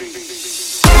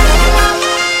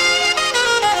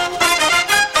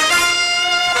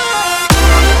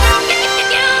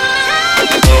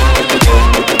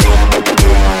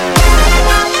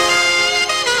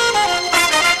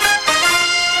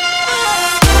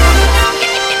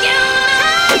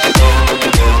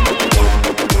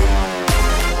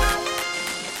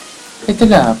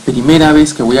esta es la primera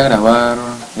vez que voy a grabar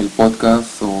el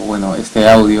podcast, o bueno, este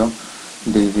audio,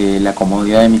 desde la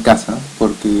comodidad de mi casa,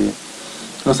 porque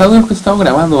los audios que he estado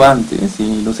grabando antes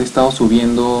y los he estado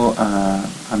subiendo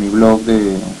a mi blog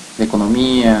de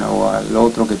economía, o al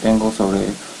otro que tengo sobre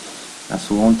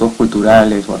asuntos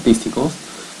culturales o artísticos,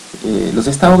 los he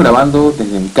estado grabando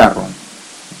desde mi carro.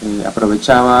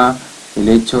 Aprovechaba el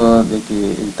hecho de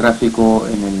que el tráfico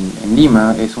en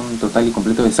Lima es un total y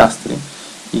completo desastre,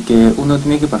 y que uno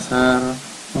tiene que pasar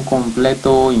un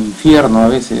completo infierno a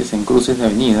veces en cruces de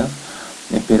avenidas,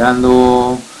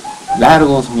 esperando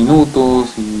largos minutos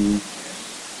y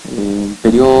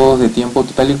periodos de tiempo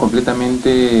total y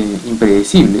completamente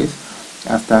impredecibles,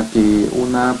 hasta que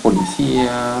una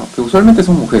policía, que usualmente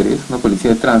son mujeres, una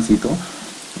policía de tránsito,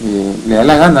 le da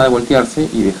la gana de voltearse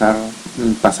y dejar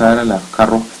pasar a los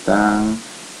carros que están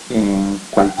en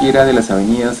cualquiera de las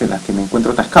avenidas en las que me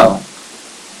encuentro atascado.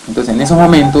 Entonces en esos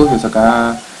momentos yo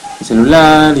sacaba mi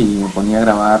celular y me ponía a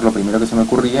grabar lo primero que se me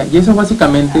ocurría, y eso es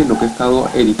básicamente lo que he estado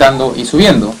editando y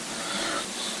subiendo.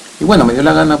 Y bueno, me dio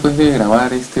la gana pues de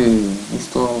grabar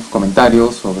estos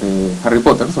comentarios sobre Harry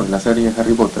Potter, sobre la serie de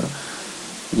Harry Potter.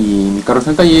 Y mi carro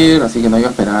está en el taller, así que no iba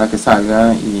a esperar a que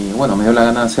salga, y bueno, me dio la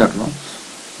gana de hacerlo.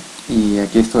 Y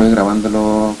aquí estoy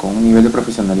grabándolo con un nivel de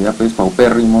profesionalidad pues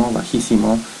paupérrimo,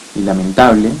 bajísimo y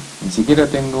lamentable. Ni siquiera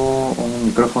tengo un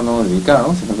micrófono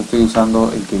dedicado, sino que estoy usando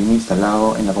el que vino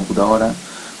instalado en la computadora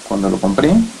cuando lo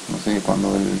compré. No sé,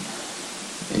 cuando el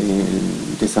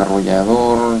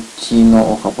desarrollador chino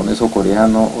o japonés o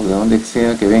coreano o de donde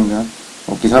sea que venga,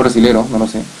 o quizá brasilero, no lo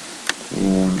sé,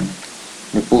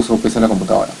 le puso pues a la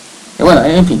computadora. Y bueno,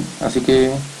 en fin, así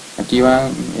que aquí van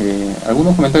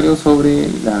algunos comentarios sobre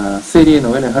la serie de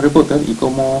novelas de Harry Potter y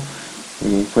cómo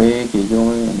fue que yo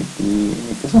me metí en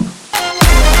este asunto.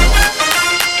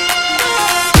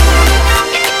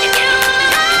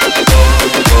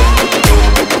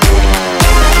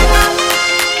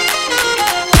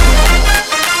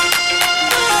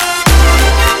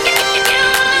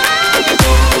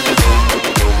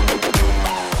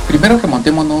 Primero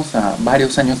remontémonos a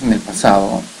varios años en el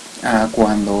pasado, a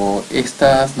cuando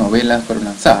estas novelas fueron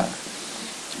lanzadas.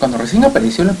 Cuando recién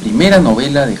apareció la primera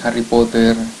novela de Harry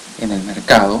Potter en el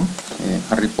mercado,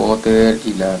 Harry Potter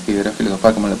y la Piedra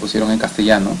Filosofal, como le pusieron en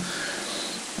castellano,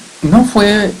 no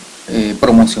fue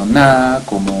promocionada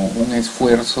como un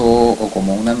esfuerzo o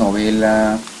como una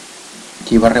novela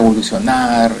que iba a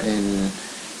revolucionar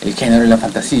el género de la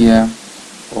fantasía,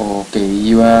 o que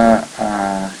iba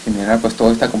a generar pues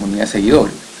toda esta comunidad de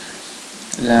seguidores.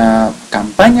 La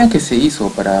campaña que se hizo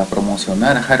para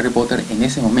promocionar a Harry Potter en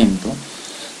ese momento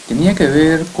tenía que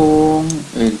ver con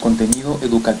el contenido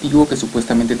educativo que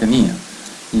supuestamente tenía.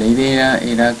 La idea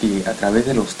era que a través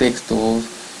de los textos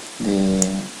de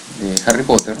Harry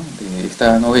Potter, de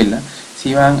esta novela, se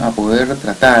iban a poder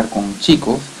tratar con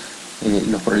chicos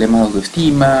los problemas de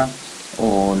autoestima,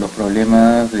 o los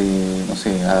problemas de, no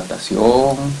sé,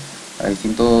 adaptación a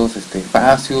distintos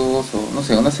espacios, o no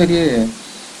sé, una serie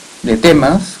de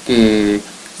temas que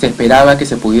se esperaba que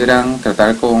se pudieran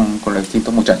tratar con los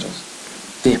distintos muchachos.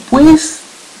 Después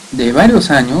de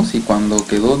varios años, y cuando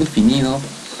quedó definido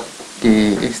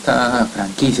que esta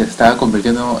franquicia se estaba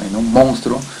convirtiendo en un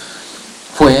monstruo,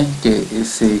 fue que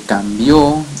se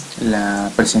cambió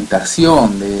la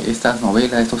presentación de estas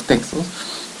novelas, de estos textos,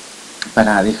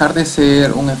 para dejar de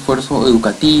ser un esfuerzo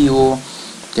educativo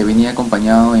que venía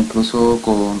acompañado incluso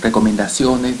con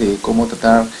recomendaciones de cómo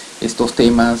tratar estos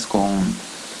temas con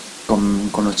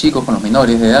los chicos, con los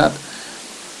menores de edad,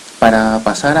 para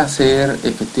pasar a ser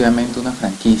efectivamente una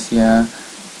franquicia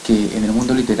que en el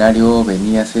mundo literario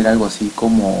venía a ser algo así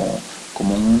como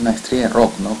una estrella de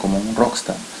rock, ¿no? Como un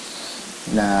rockstar.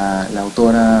 La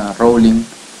autora Rowling,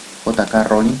 J.K.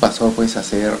 Rowling, pasó pues a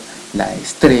ser la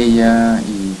estrella,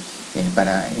 y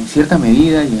en cierta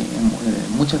medida y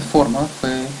en muchas formas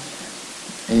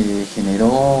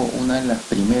generó una de las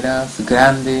primeras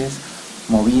grandes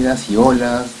movidas y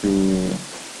olas de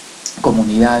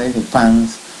comunidades de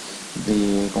fans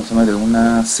de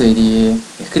una serie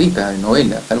escrita de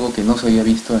novelas, algo que no se había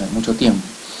visto en mucho tiempo.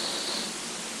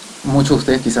 Muchos de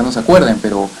ustedes quizás no se acuerden,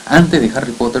 pero antes de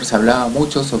Harry Potter se hablaba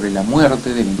mucho sobre la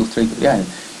muerte de la industria editorial,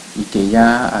 y que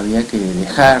ya había que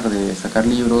dejar de sacar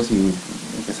libros y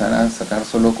empezar a sacar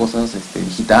solo cosas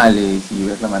digitales, y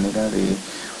ver la manera de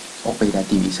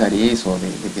operativizar eso,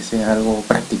 de que sea algo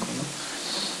práctico,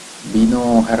 ¿no?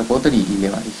 Vino Harry Potter y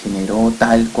generó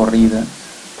tal corrida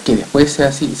que después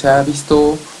se ha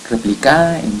visto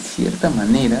replicada en cierta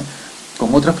manera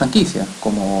con otras franquicias,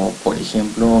 como por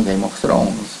ejemplo Game of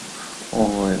Thrones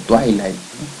o Twilight,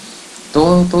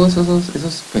 ¿no? Todos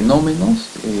esos fenómenos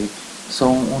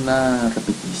son una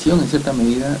repetición en cierta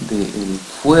medida del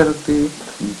fuerte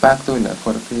impacto, de la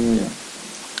fuerte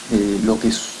lo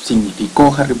que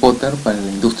significó Harry Potter para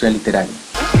la industria literaria.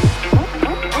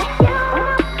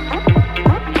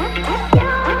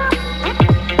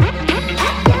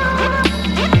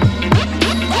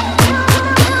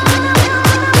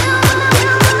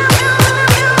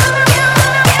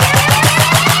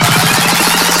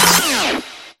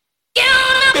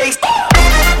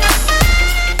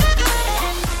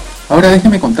 Ahora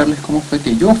déjenme contarles cómo fue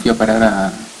que yo fui a parar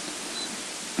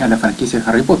a la franquicia de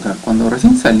Harry Potter. Cuando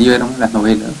recién salieron las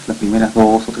novelas, las primeras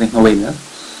 2 o 3 novelas,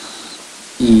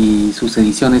 y sus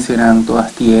ediciones eran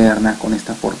todas tiernas, con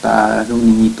estas portadas de un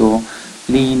niñito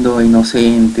lindo e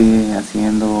inocente,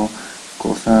 haciendo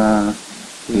cosas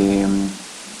que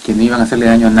no iban a hacerle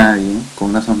daño a nadie, con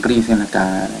una sonrisa en la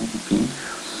cara, en fin.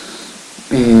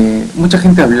 Mucha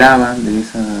gente hablaba de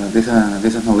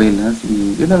esas novelas,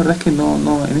 y yo la verdad es que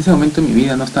no, en ese momento en mi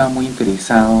vida no estaba muy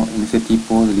interesado en ese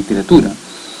tipo de literatura.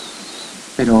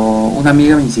 Pero una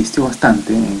amiga me insistió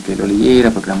bastante en que lo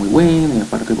leyera porque era muy bueno, y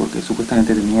aparte porque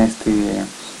supuestamente tenía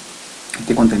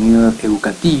este contenido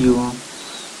educativo.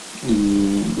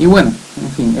 Y bueno,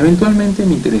 en fin, eventualmente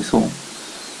me interesó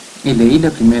y leí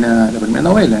la primera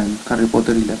novela, Harry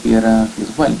Potter y la Piedra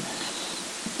Filosofal.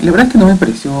 Y la verdad es que no me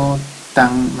pareció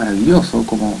tan maravilloso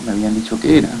como me habían dicho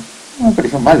que era. No me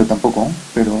pareció malo tampoco,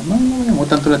 pero no me llamó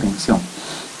tanto la atención.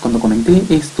 Cuando comenté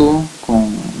esto con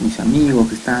mis amigos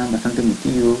que están bastante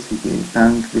metidos y que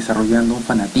están desarrollando un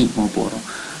fanatismo por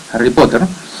Harry Potter,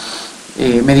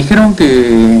 me dijeron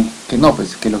que no,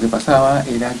 pues que lo que pasaba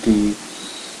era que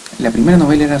la primera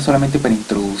novela era solamente para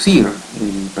introducir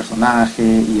el personaje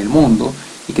y el mundo,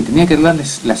 y que tenía que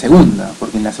darles la segunda,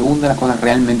 porque en la segunda las cosas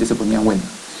realmente se ponían buenas.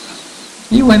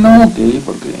 Y bueno, ok,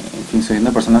 porque en fin, soy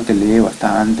una persona que lee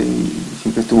bastante y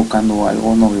siempre estoy buscando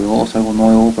algo novedoso, algo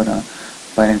nuevo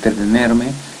para entretenerme.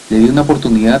 Le di una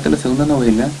oportunidad a la segunda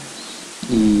novela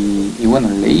y bueno,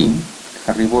 leí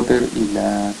Harry Potter y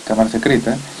la Cámara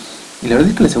Secreta, y la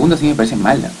verdad es que la segunda sí me parece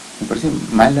mala,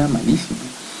 malísima.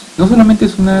 No solamente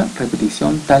es una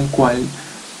repetición tal cual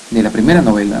de la primera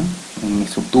novela, en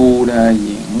estructura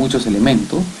y en muchos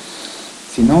elementos,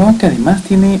 sino que además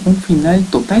tiene un final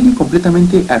total y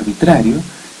completamente arbitrario,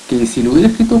 que si lo hubiera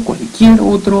escrito cualquier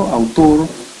otro autor,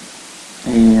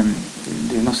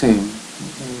 no sé,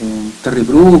 Terry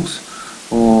Brooks,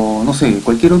 o no sé,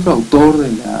 cualquier otro autor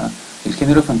del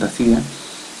género de fantasía,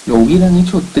 lo hubieran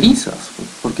hecho trizas,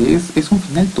 porque es un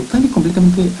final total y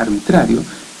completamente arbitrario,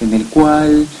 en el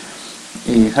cual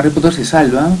Harry Potter se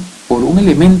salva por un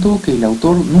elemento que el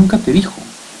autor nunca te dijo.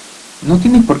 No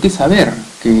tienes por qué saber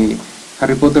que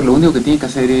Harry Potter lo único que tiene que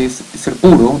hacer es ser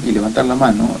puro y levantar la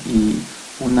mano, y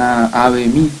una ave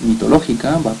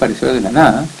mitológica va a aparecer de la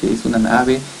nada, que es una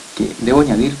ave que, debo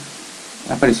añadir,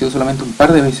 ha aparecido solamente un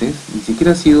par de veces, ni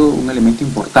siquiera ha sido un elemento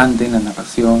importante en la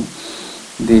narración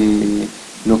de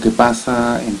lo que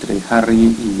pasa entre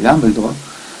Harry y Dumbledore,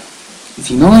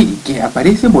 sino que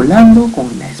aparece volando con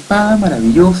la espada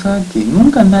maravillosa que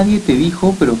nunca nadie te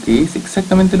dijo, pero que es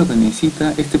exactamente lo que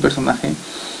necesita este personaje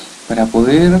para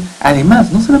poder,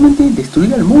 además, no solamente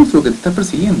destruir al monstruo que te está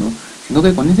persiguiendo, sino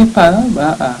que con esa espada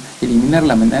va a eliminar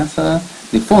la amenaza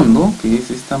de fondo, que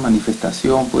es esta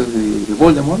manifestación pues de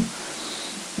Voldemort,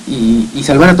 y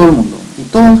salvar a todo el mundo. Y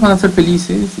todos van a ser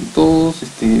felices, y todos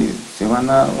se van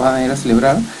a ir a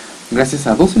celebrar gracias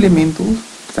a dos elementos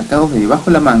sacados de debajo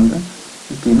de la manga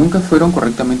y que nunca fueron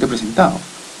correctamente presentados.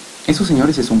 Eso,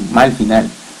 señores, es un mal final.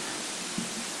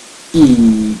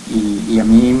 Y a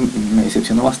mí me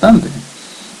decepcionó bastante.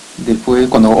 Después,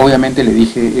 cuando obviamente le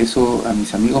dije eso a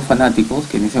mis amigos fanáticos,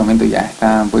 que en ese momento ya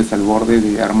estaban pues al borde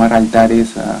de armar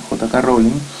altares a J.K.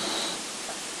 Rowling,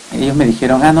 ellos me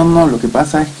dijeron, no, lo que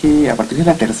pasa es que a partir de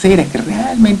la tercera es que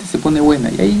realmente se pone buena.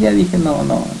 Y ahí ya dije, no,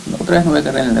 otra vez no voy a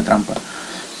caer en la trampa.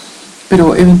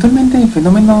 Pero eventualmente el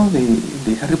fenómeno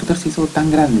de Harry Potter se hizo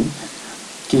tan grande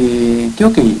que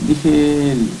ok,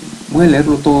 dije, voy a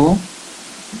leerlo todo,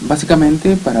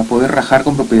 básicamente para poder rajar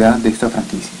con propiedad de esta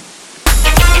franquicia.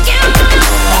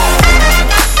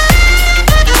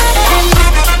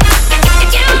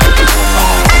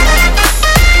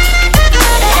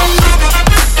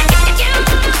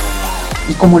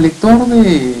 Y como lector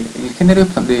del género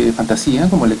de fantasía,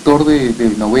 como lector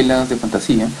de novelas de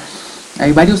fantasía,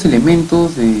 hay varios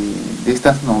elementos de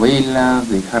estas novelas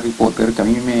de Harry Potter que a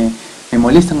mí me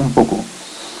molestan un poco.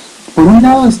 Por un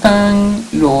lado están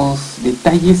los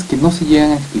detalles que no se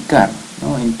llegan a explicar,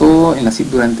 ¿no?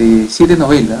 Durante 7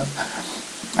 novelas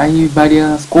hay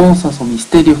varias cosas o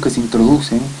misterios que se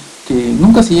introducen que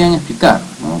nunca se llegan a explicar,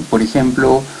 ¿no? Por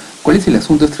ejemplo, ¿Cuál es el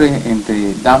asunto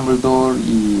entre Dumbledore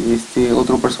y este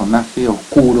otro personaje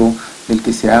oscuro del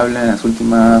que se habla en las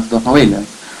últimas dos novelas?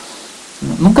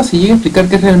 Nunca se llega a explicar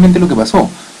qué es realmente lo que pasó.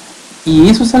 Y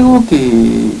eso es algo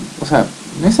que, o sea,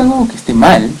 no es algo que esté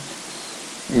mal.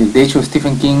 De hecho,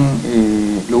 Stephen King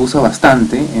lo usa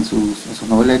bastante en sus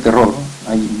novelas de terror.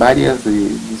 Hay varias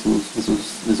de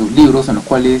sus libros en los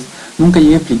cuales nunca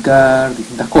llega a explicar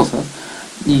distintas cosas.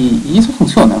 Y eso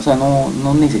funciona, o sea,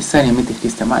 no necesariamente es que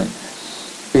esté mal.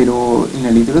 Pero en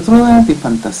la literatura de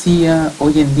fantasía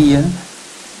hoy en día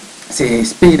se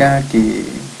espera que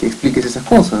expliques esas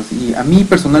cosas. Y a mí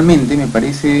personalmente me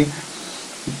parece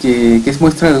que es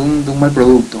muestra de un mal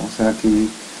producto. O sea, que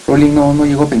Rowling no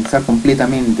llegó a pensar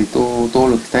completamente todo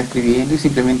lo que estaba escribiendo y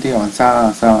simplemente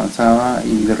avanzaba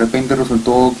y de repente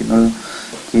resultó que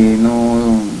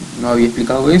no había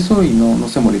explicado eso y no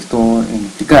se molestó en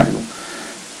explicarlo.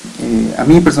 A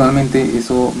mí personalmente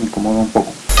eso me incomoda un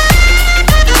poco.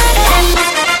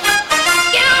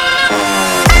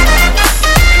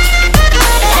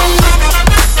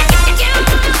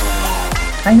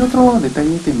 Hay otro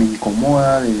detalle que me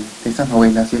incomoda de estas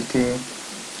novelas y es que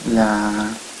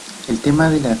el tema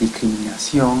de la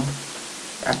discriminación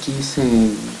aquí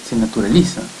se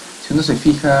naturaliza. Si uno se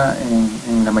fija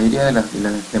en la mayoría de las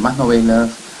demás novelas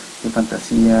de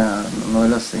fantasía,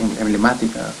 novelas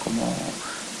emblemáticas como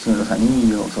El Señor de los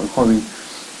Anillos o El Hobbit,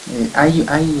 hay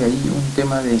ahí un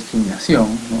tema de discriminación,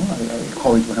 ¿no? El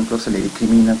Hobbit, por ejemplo, se le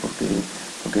discrimina porque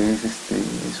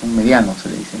es un mediano, se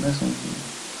le dice, ¿no?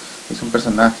 Es un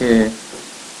personaje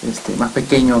más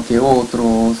pequeño que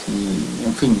otros y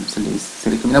en fin, se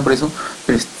discrimina por eso,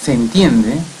 pero se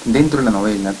entiende dentro de la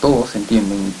novela, todos se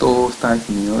entienden y todo está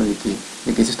definido de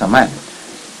que eso está mal,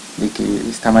 de que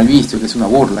está mal visto, que es una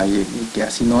burla y que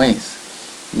así no es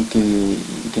y que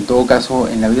en todo caso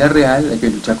en la vida real hay que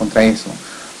luchar contra eso.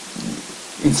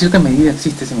 En cierta medida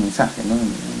existe ese mensaje, ¿no?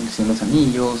 En El Señor de los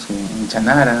Anillos, en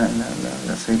Shannara,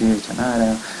 la serie de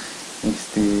Shannara,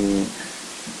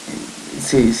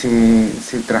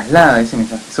 se traslada ese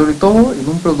mensaje, sobre todo en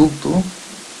un producto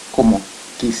como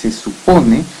que se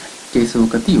supone que es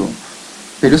educativo,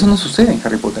 pero eso no sucede en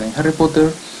Harry Potter. En Harry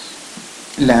Potter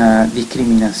la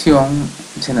discriminación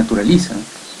se naturaliza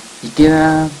y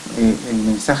queda el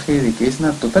mensaje de que es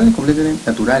total y completamente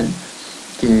natural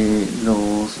que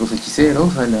los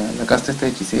hechiceros, la casta esta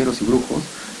de hechiceros y brujos,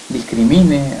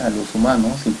 discrimine a los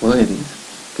humanos sin poderes.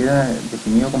 Queda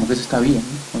definido como que eso está bien,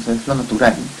 o sea, es lo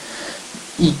natural.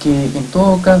 Y que en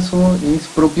todo caso es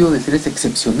propio de seres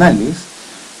excepcionales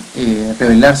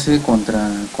rebelarse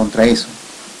contra eso.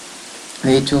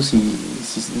 De hecho, si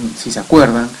se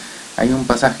acuerdan, hay un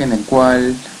pasaje en el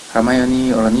cual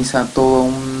Hermione organiza todo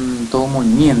un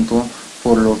movimiento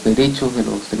por los derechos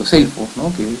de los elfos,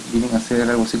 ¿no? Que vienen a ser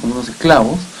algo así como unos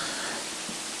esclavos.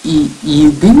 Y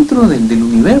dentro del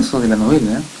universo de la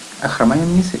novela, a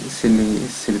Hermione se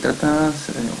le trata,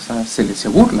 o sea, se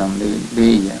burlan de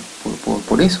ella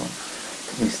por eso,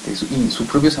 y sus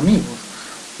propios amigos,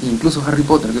 incluso Harry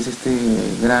Potter, que es este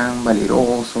gran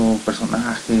valeroso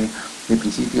personaje de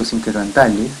principios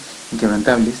inquebrantables,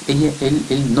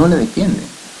 él no la defiende,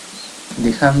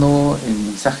 dejando el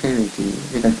mensaje de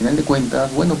que al final de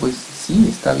cuentas, bueno, pues sí,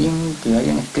 está bien que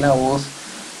hayan esclavos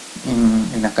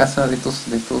en la casa de estos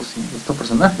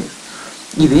personajes.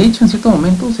 Y de hecho en cierto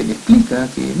momento se le explica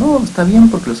que no, está bien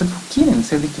porque los elfos quieren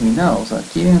ser discriminados, o sea,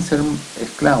 quieren ser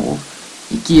esclavos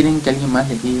y quieren que alguien más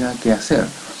les diga qué hacer,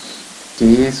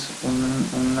 que es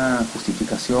una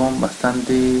justificación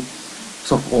bastante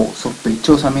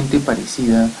sospechosamente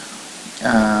parecida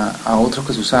a otros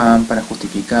que se usaban para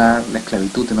justificar la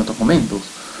esclavitud en otros momentos.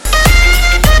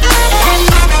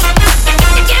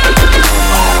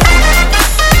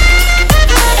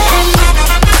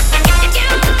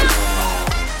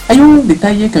 Hay un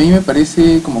detalle que a mí me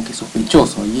parece como que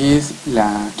sospechoso y es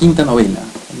la quinta novela,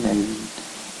 el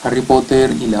Harry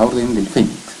Potter y la Orden del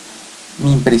Fénix.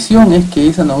 Mi impresión es que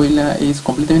esa novela es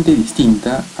completamente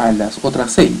distinta a las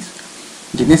otras 6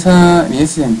 y en ese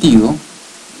sentido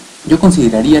yo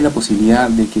consideraría la posibilidad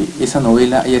de que esa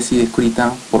novela haya sido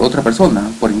escrita por otra persona,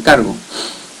 por encargo,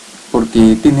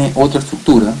 porque tiene otra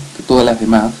estructura que todas las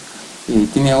demás.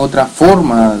 Tiene otra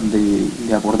forma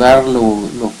de abordar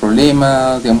los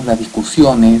problemas, digamos, las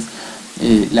discusiones,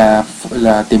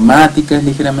 la temática es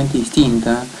ligeramente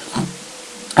distinta.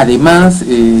 Además,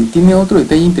 tiene otro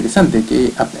detalle interesante,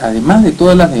 que además de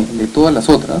todas las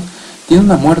otras, tiene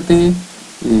una muerte,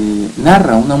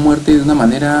 narra una muerte de una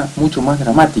manera mucho más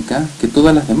dramática que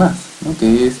todas las demás, ¿no?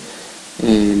 Que es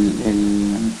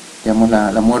digamos,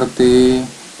 la muerte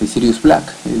de Sirius Black,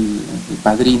 el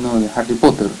padrino de Harry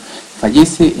Potter.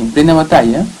 Fallece en plena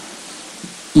batalla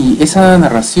Y esa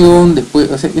narración, después,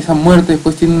 o sea, esa muerte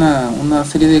después tiene una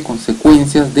serie de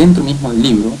consecuencias dentro mismo del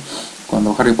libro.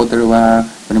 Cuando Harry Potter va,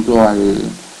 por ejemplo,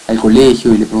 al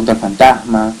colegio y le pregunta al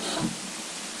fantasma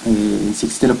si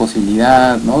existe la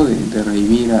posibilidad, ¿no?, de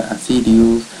revivir a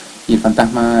Sirius, y el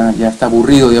fantasma ya está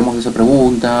aburrido, digamos, de esa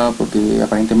pregunta, porque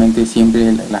aparentemente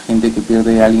siempre la gente que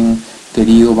pierde a alguien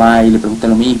querido va y le pregunta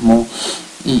lo mismo.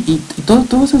 Y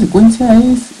toda esa secuencia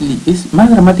es más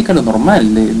dramática de lo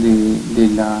normal,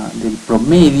 del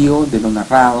promedio de lo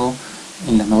narrado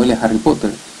en las novelas de Harry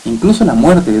Potter. Incluso la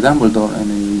muerte de Dumbledore en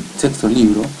el sexto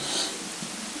libro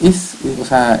o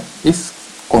sea, es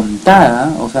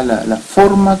contada, o sea, la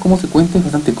forma como se cuenta es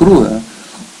bastante cruda.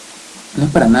 No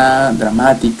es para nada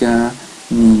dramática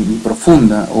ni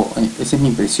profunda, esa es mi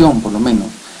impresión por lo menos.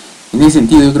 En ese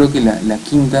sentido yo creo que la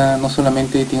quinta no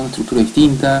solamente tiene una estructura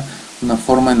distinta, una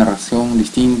forma de narración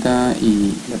distinta,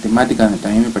 y la temática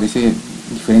también me parece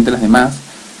diferente a las demás.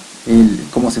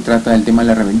 Cómo se trata el tema de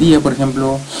la rebeldía, por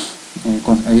ejemplo.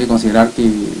 Hay que considerar que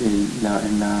en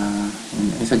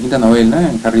esa quinta novela,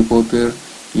 en Harry Potter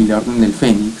y la Orden del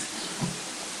Fénix,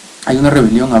 hay una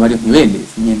rebelión a varios niveles.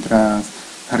 Mientras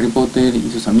Harry Potter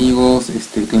y sus amigos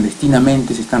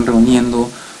clandestinamente se están reuniendo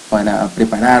para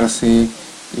prepararse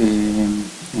en,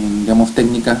 digamos,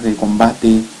 técnicas de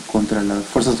combate contra las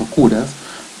fuerzas oscuras,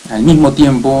 al mismo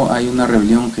tiempo hay una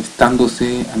rebelión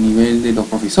gestándose a nivel de los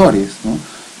profesores, ¿no?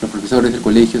 Los profesores del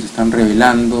colegio se están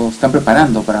rebelando, se están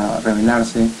preparando para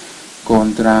rebelarse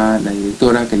contra la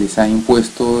directora que les ha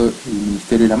impuesto el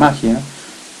Ministerio de la Magia,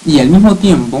 y al mismo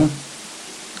tiempo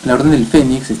la Orden del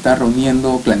Fénix se está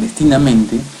reuniendo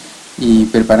clandestinamente y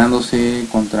preparándose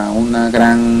contra una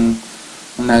gran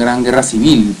guerra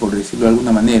civil, por decirlo de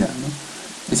alguna manera, ¿no?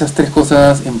 Esas tres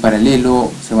cosas en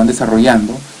paralelo se van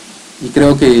desarrollando, y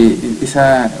creo que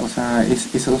esas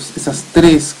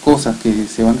tres cosas que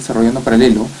se van desarrollando en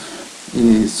paralelo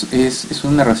es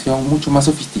una narración mucho más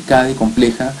sofisticada y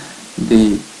compleja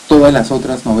de todas las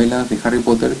otras novelas de Harry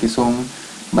Potter, que son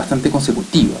bastante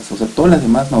consecutivas. O sea, todas las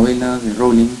demás novelas de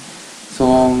Rowling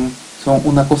son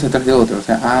una cosa detrás de otra. O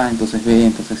sea, A, entonces B,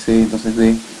 entonces C, entonces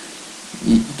D.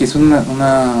 Y que es una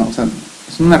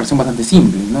narración bastante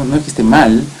simple, ¿no? No es que esté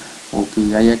mal o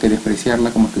que haya que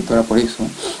despreciarla como escritora por eso,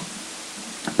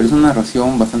 pero es una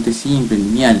narración bastante simple,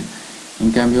 lineal.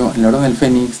 En cambio, en la Orden del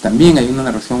Fénix también hay una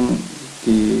narración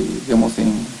que, digamos,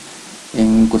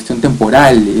 en cuestión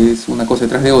temporal es una cosa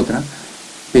detrás de otra,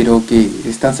 pero que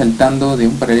están saltando de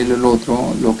un paralelo al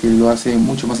otro, lo que lo hace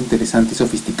mucho más interesante y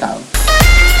sofisticado.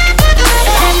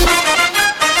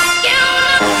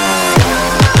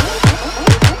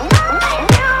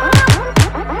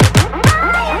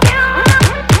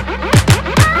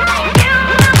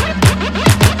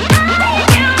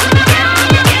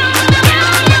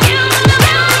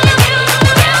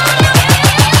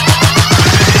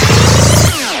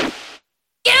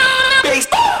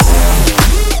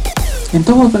 En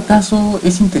todo caso,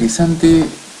 es interesante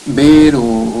ver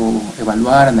o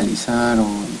evaluar, analizar o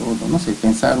no sé,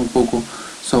 pensar un poco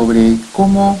sobre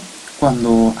cómo,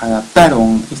 cuando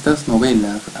adaptaron estas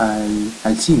novelas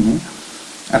al cine,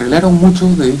 arreglaron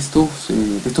muchos de estos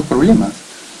problemas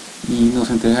y nos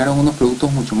entregaron unos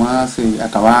productos mucho más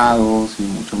acabados y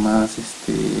mucho más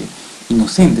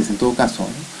inocentes en todo caso,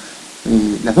 ¿no?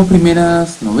 Las dos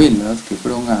primeras novelas que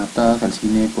fueron adaptadas al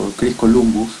cine por Chris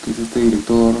Columbus, que es este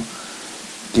director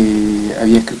que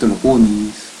había escrito Los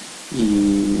Goonies,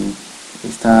 y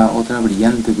esta otra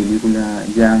brillante película,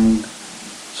 Young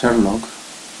Sherlock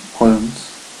Holmes,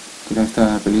 que era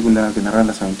esta película que narra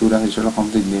las aventuras de Sherlock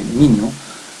Holmes de niño,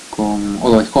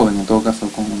 es joven en todo caso,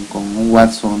 con un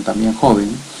Watson también joven,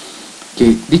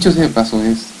 que dicho sea de paso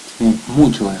tiene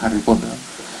mucho de Harry Potter.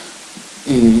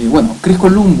 Bueno, Chris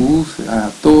Columbus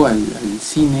adaptó al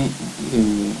cine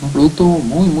un producto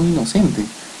muy inocente,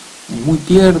 muy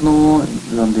tierno,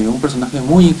 donde un personaje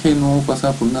muy ingenuo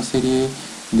pasa por una serie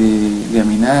de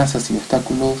amenazas y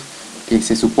obstáculos que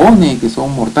se supone que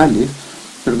son mortales,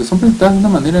 pero que son presentadas de una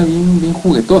manera bien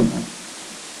juguetona.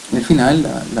 Y al final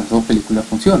las dos películas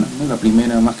funcionan, ¿no? La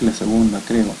primera más que la segunda,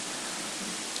 creo.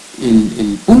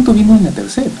 El punto viene en la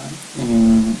tercera,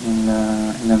 en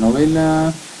la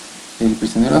novela El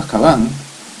prisionero de Azkaban.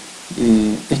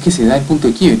 Es que se da el punto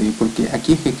de quiebre, porque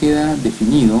aquí es que queda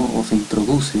definido o se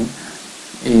introduce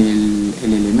el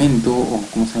elemento, o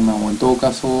 ¿cómo se llama?, o en todo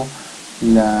caso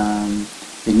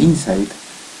el insight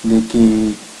de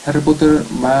que Harry Potter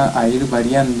va a ir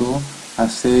variando a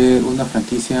ser una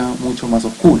franquicia mucho más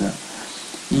oscura.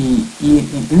 Y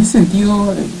en ese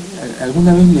sentido,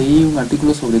 alguna vez leí un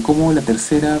artículo sobre cómo la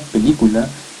tercera película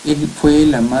fue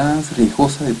la más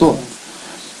riesgosa de todas,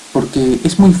 porque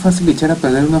es muy fácil echar a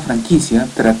perder una franquicia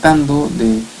tratando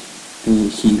de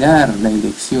girar la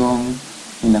dirección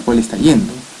en la cual está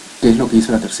yendo, que es lo que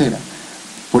hizo la tercera.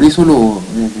 Por eso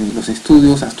los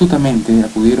estudios astutamente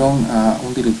acudieron a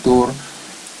un director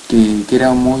que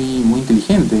era muy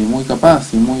inteligente, muy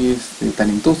capaz y muy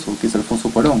talentoso, que es Alfonso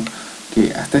Cuarón,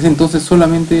 que hasta ese entonces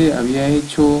solamente había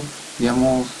hecho,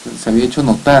 digamos, se había hecho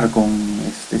notar con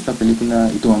esta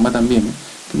película Y tu mamá también,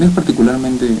 que no es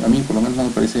particularmente, a mí por lo menos no me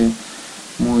parece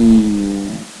muy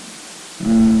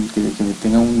que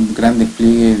tenga un gran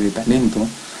despliegue de talento.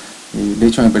 De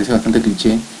hecho me parece bastante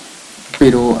cliché,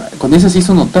 pero con esa se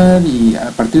hizo notar y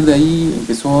a partir de ahí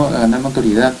empezó a ganar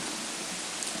notoriedad.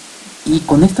 Y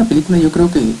con esta película yo creo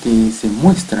que se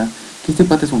muestra que este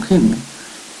pata es un genio,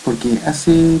 porque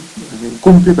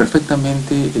cumple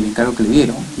perfectamente el encargo que le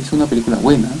dieron. Hizo una película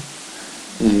buena,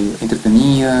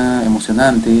 entretenida,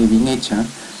 emocionante, bien hecha,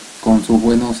 con sus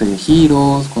buenos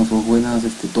giros, con sus buenas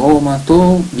tomas,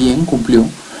 todo bien, cumplió,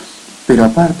 pero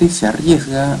aparte se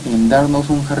arriesga en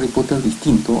darnos un Harry Potter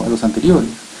distinto a los anteriores,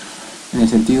 en el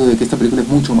sentido de que esta película es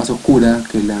mucho más oscura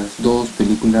que las dos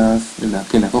películas,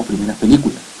 que las dos primeras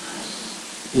películas.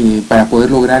 Para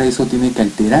poder lograr eso tiene que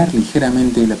alterar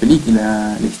ligeramente la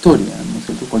película, la historia, ¿no es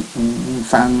cierto? Un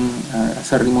fan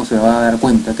acérrimo se va a dar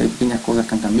cuenta que hay pequeñas cosas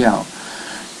que han cambiado,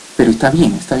 pero está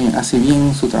bien, hace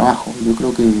bien su trabajo. Yo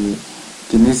creo que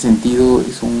en ese sentido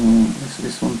es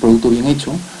un producto bien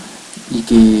hecho y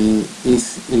que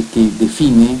es el que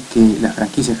define que la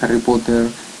franquicia Harry Potter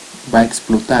va a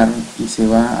explotar y se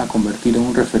va a convertir en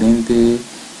un referente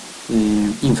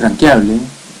infranqueable,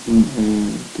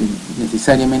 que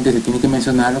necesariamente se tiene que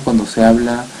mencionar cuando se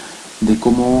habla de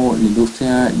cómo la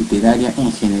industria literaria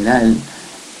en general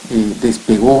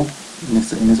despegó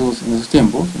en esos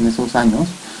tiempos, en esos años,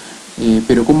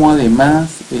 pero como además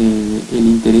el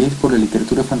interés por la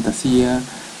literatura fantasía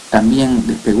también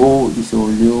despegó y se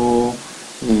volvió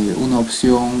una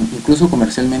opción incluso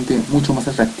comercialmente mucho más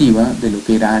atractiva de lo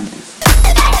que era antes.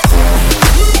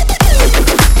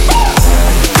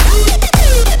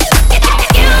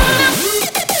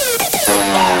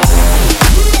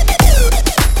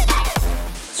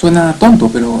 Suena tonto,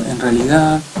 pero en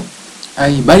realidad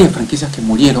hay varias franquicias que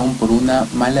murieron por una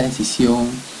mala decisión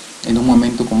en un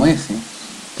momento como ese.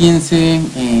 Piensen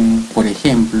en, por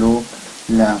ejemplo,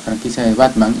 la franquicia de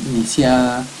Batman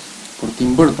iniciada por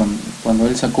Tim Burton. Cuando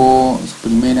él sacó su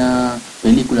primera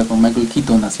película con Michael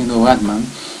Keaton haciendo Batman,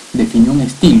 definió un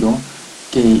estilo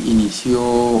que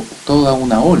inició toda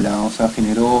una ola, o sea,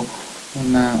 generó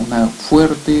una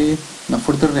fuerte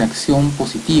reacción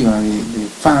positiva de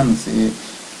fans,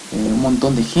 un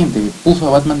montón de gente, puso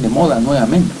a Batman de moda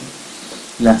nuevamente.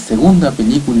 La segunda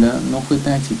película no fue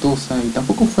tan exitosa y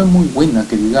tampoco fue muy buena,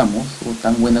 que digamos, o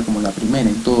tan buena como la primera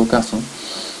en todo caso,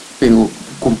 pero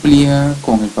cumplía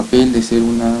con el papel de ser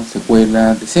una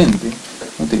secuela decente.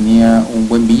 No tenía un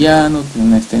buen villano, tenía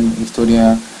una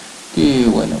historia que,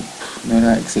 bueno, no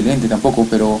era excelente tampoco,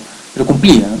 pero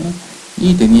cumplía, ¿no?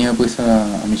 Y tenía pues a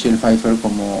Michelle Pfeiffer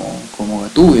como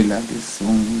Gatúbela, que es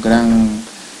un gran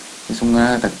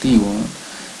atractivo,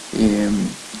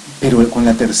 ¿no? Pero con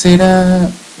la tercera,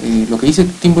 lo que dice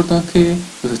Tim Burton es que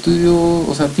los estudios,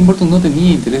 o sea, Tim Burton no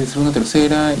tenía interés de hacer una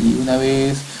tercera y una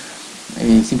vez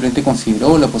simplemente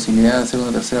consideró la posibilidad de hacer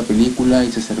una tercera película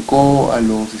y se acercó a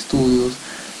los estudios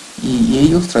y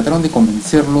ellos trataron de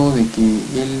convencerlo de que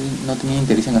él no tenía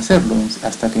interés en hacerlo,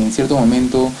 hasta que en cierto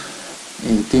momento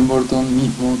Tim Burton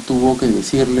mismo tuvo que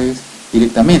decirles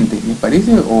directamente, ¿me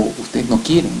parece o ustedes no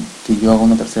quieren que yo haga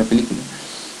una tercera película?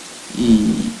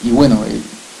 Y bueno,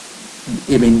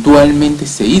 eventualmente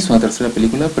se hizo una tercera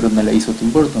película, pero no la hizo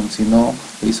Tim Burton, sino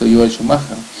la hizo Joel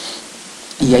Schumacher.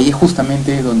 Y ahí es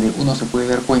justamente donde uno se puede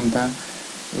dar cuenta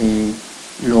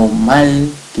lo mal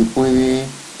que puede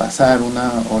pasar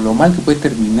o lo mal que puede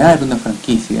terminar una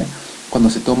franquicia cuando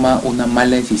se toma una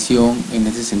mala decisión en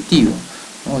ese sentido,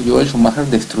 ¿no? Joel Schumacher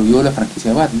destruyó la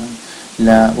franquicia Batman,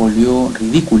 la volvió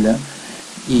ridícula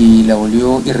y la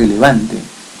volvió irrelevante.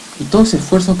 Y todo ese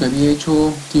esfuerzo que había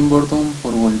hecho Tim Burton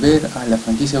por volver a la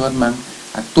franquicia Batman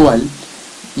actual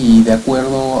y de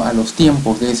acuerdo a los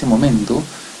tiempos de ese momento,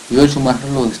 Joel Schumacher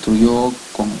lo destruyó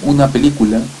con una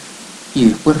película y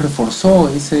después reforzó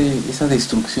esa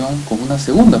destrucción con una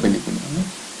segunda película,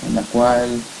 ¿no? En la cual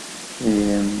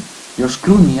George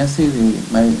Clooney hace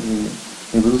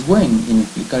de Bruce Wayne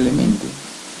inexplicablemente,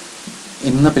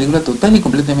 en una película total y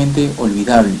completamente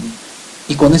olvidable.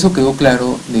 Y con eso quedó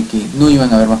claro de que no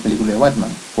iban a haber más películas de Batman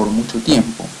por mucho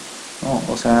tiempo,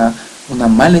 ¿no? O sea, una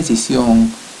mala decisión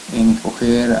en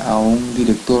escoger a un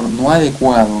director no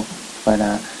adecuado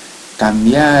para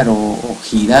cambiar o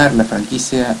girar la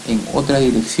franquicia en otra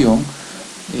dirección,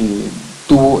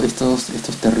 tuvo estos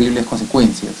terribles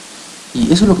consecuencias. Y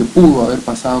eso es lo que pudo haber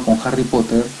pasado con Harry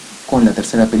Potter con la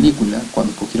tercera película,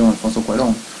 cuando escogieron a Alfonso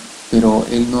Cuarón. Pero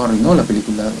él no arruinó la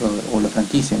película, o la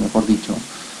franquicia, mejor dicho,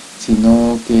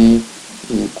 sino que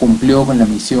cumplió con la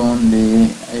misión de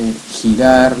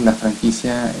girar la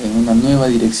franquicia en una nueva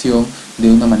dirección de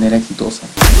una manera exitosa.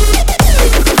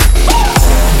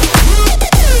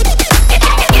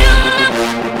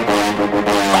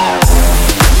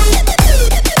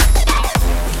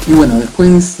 Y bueno,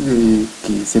 después de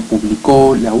que se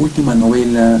publicó la última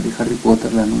novela de Harry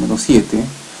Potter, la número 7,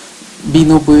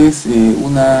 vino pues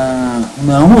una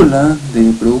ola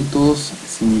de productos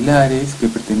similares que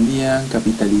pretendían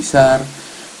capitalizar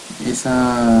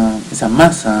esa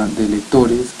masa de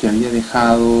lectores que había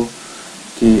dejado,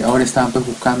 que ahora estaban pues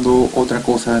buscando otra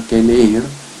cosa que leer,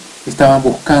 estaban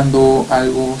buscando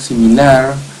algo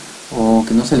similar o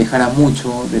que no se alejara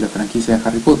mucho de la franquicia de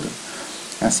Harry Potter.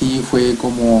 Así fue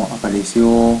como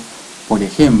apareció, por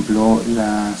ejemplo,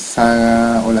 la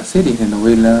saga o las series de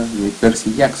novelas de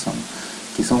Percy Jackson,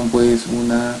 que son pues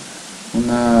una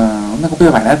copia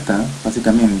barata,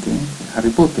 básicamente, de Harry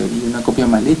Potter, y una copia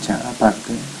mal hecha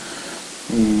aparte.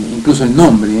 Incluso el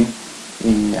nombre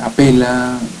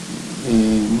apela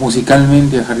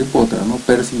musicalmente a Harry Potter, ¿no?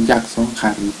 Percy Jackson,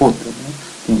 Harry Potter, ¿no?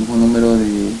 Tiene el mismo número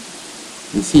de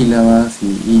sílabas,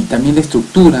 y también la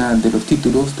estructura de los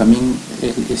títulos también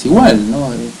es igual, ¿no?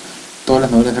 Todas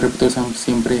las novelas de Harry Potter son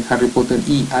siempre Harry Potter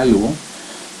y algo,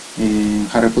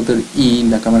 Harry Potter y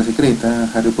la Cámara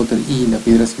Secreta, Harry Potter y la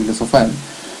Piedra Filosofal,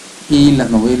 y las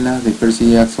novelas de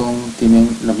Percy Jackson tienen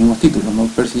los mismos títulos, ¿no?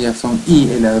 Percy Jackson y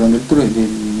el ladrón del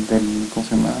 ¿cómo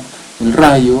se llama? El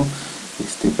rayo,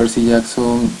 Percy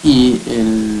Jackson y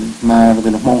el mar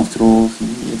de los monstruos,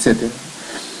 etc.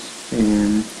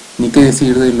 Ni qué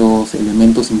decir de los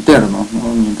elementos internos,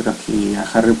 ¿no? Mientras que a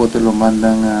Harry Potter lo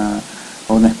mandan a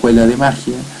una escuela de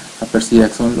magia, a Percy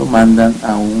Jackson lo mandan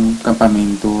a un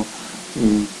campamento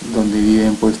donde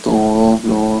viven pues todos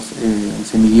los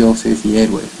semidioses y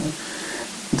héroes, ¿no?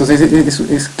 Entonces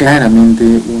es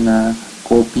claramente una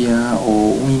copia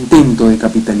o un intento de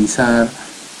capitalizar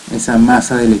esa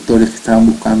masa de lectores que estaban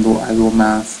buscando algo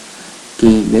más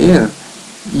que leer.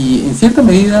 Y en cierta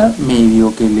medida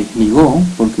medio que les ligó,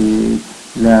 porque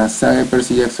la saga de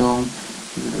Percy Jackson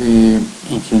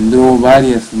engendró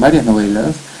varias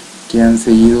novelas que han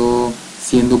seguido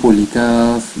siendo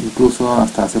publicadas incluso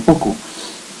hasta hace poco.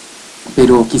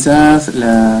 Pero quizás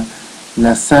la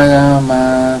saga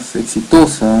más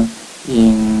exitosa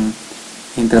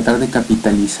en tratar de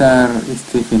capitalizar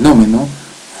este fenómeno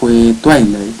fue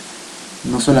Twilight,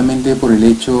 no solamente por el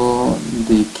hecho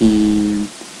de que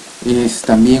es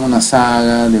también una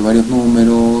saga de varios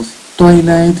números.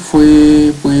 Twilight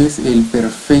fue pues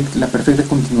la perfecta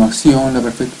continuación, la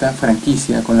perfecta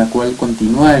franquicia con la cual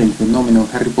continuar el fenómeno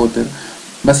de Harry Potter,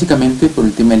 básicamente por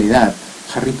el tema de la edad.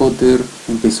 Harry Potter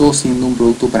empezó siendo un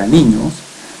producto para niños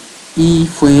y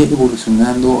fue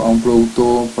evolucionando a un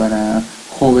producto para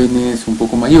jóvenes un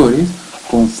poco mayores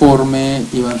conforme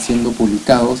iban siendo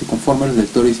publicados y conforme los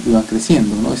lectores iban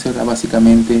creciendo, ¿no? Ese era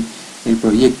básicamente el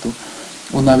proyecto.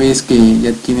 Una vez que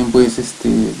ya tienen pues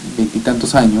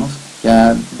veintitantos años,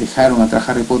 ya dejaron atrás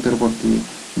Harry Potter porque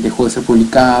dejó de ser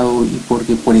publicado y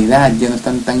porque por edad ya no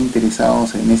están tan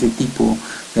interesados en ese tipo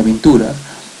de aventuras,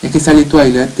 es que sale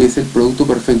Twilight, que es el producto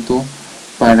perfecto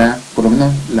para, por lo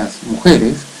menos, las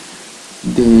mujeres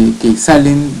que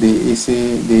salen de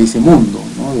ese mundo,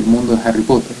 ¿no? Del mundo de Harry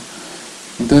Potter.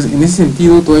 Entonces, en ese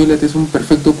sentido, Twilight es un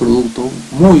perfecto producto,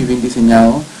 muy bien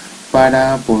diseñado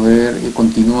para poder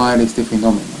continuar este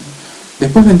fenómeno.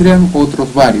 Después vendrían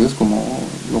otros varios, como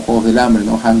los Juegos del Hambre,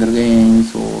 ¿no? Hunger Games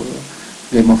o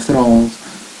Game of Thrones,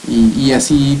 y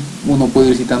así uno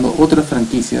puede ir citando otras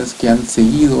franquicias que han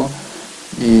seguido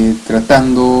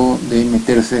tratando de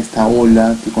meterse a esta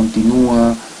ola que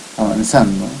continúa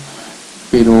avanzando.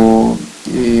 Pero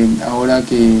ahora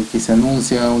que se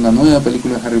anuncia una nueva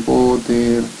película de Harry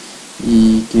Potter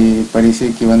y que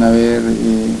parece que van a haber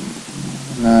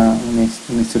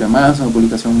una historia más, una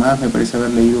publicación más, me parece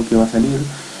haber leído que va a salir,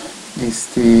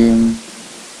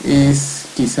 es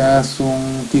quizás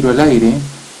un tiro al aire,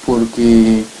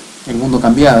 porque el mundo ha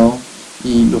cambiado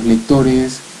y los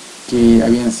lectores que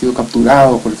habían sido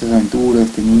capturados por estas aventuras,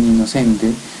 este niño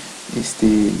inocente,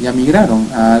 ya migraron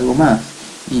a algo más.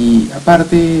 Y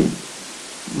aparte,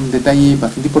 un detalle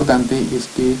bastante importante es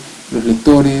que los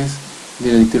lectores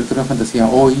de la literatura de fantasía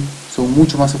hoy son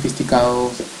mucho más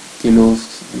sofisticados que los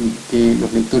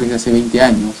lectores de hace 20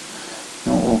 años,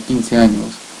 ¿no? O 15 años.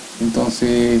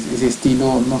 Entonces ese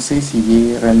estilo no sé si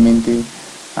llegue realmente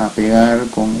a pegar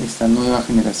con esta nueva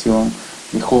generación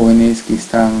de jóvenes que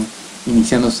están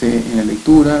iniciándose en la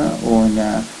lectura o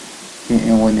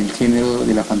en el género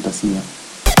de la fantasía.